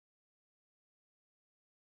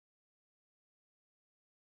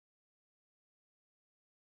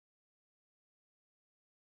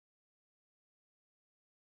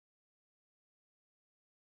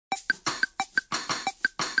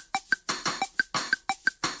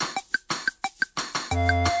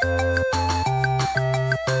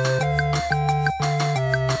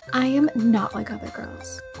I am not like other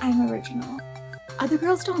girls. I'm original. Other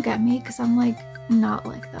girls don't get me because I'm like not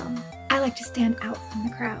like them. I like to stand out from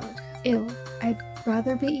the crowd. Ew, I'd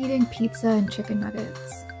rather be eating pizza and chicken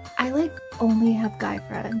nuggets. I like only have guy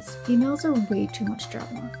friends. Females are way too much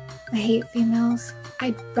drama. I hate females.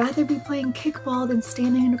 I'd rather be playing kickball than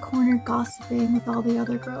standing in a corner gossiping with all the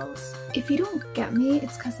other girls. If you don't get me,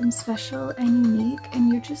 it's because I'm special and unique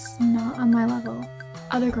and you're just not on my level.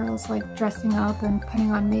 Other girls like dressing up and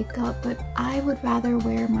putting on makeup, but I would rather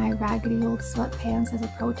wear my raggedy old sweatpants as a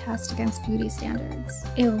protest against beauty standards.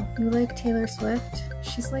 Ew, you like Taylor Swift?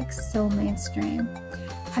 She's like so mainstream.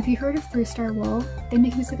 Have you heard of 3-Star Wool? They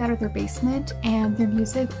make music out of their basement and their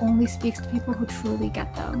music only speaks to people who truly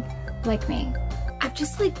get them, like me. I've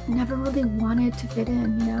just like never really wanted to fit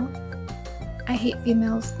in, you know? I hate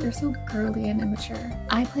females, they're so girly and immature.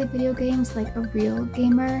 I play video games like a real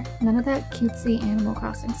gamer, none of that cutesy Animal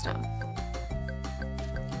Crossing stuff.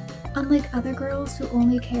 Unlike other girls who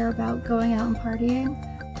only care about going out and partying,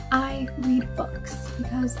 I read books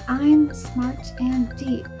because I'm smart and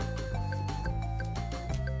deep.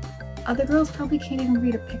 Other girls probably can't even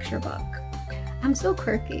read a picture book. I'm so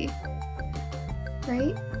quirky,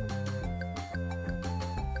 right?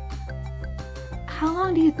 How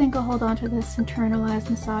long do you think I'll hold on to this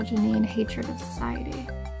internalized misogyny and hatred of society?